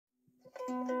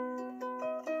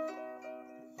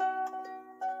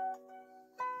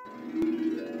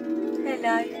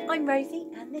Hello, I'm Rosie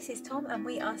and this is Tom and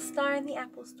we are starring the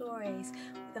Apple Stories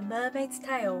with a mermaid's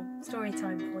tale story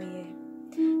time for you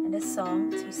and a song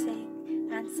to sing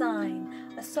and sign,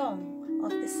 a song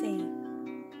of the sea.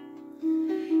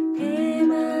 E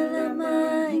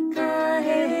Malama, E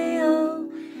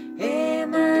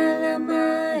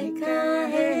Malama,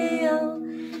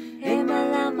 E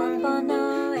Malama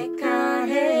pono e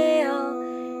kaheo.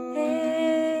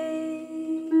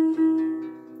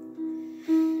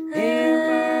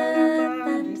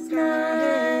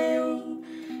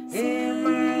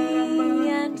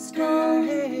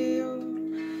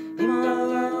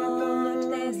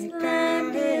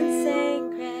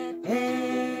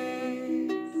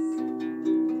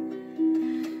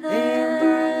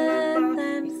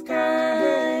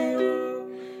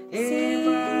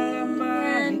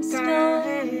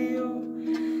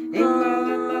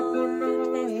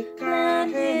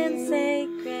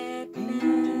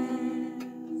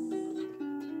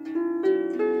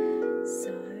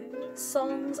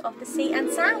 Songs of the sea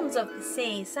and sounds of the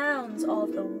sea, sounds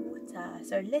of the water.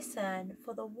 So listen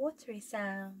for the watery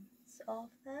sounds of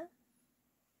the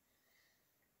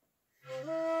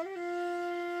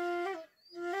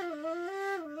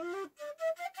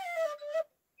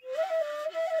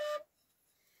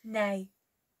nay,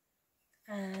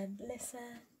 and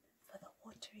listen for the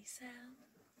watery sounds.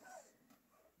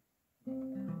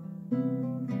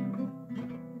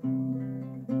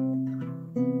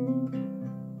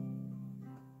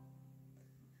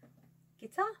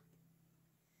 Guitar.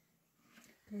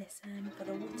 Listen for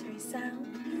the watery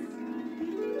sounds.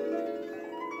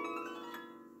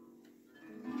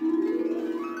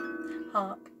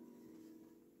 Harp.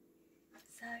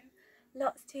 So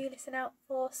lots to listen out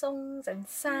for, songs and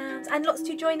sounds, and lots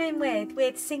to join in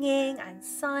with singing and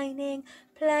signing,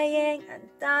 playing and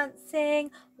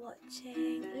dancing,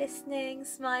 watching, listening,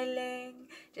 smiling.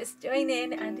 Just join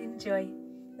in and enjoy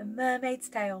the Mermaid's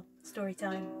Tale story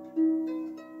time.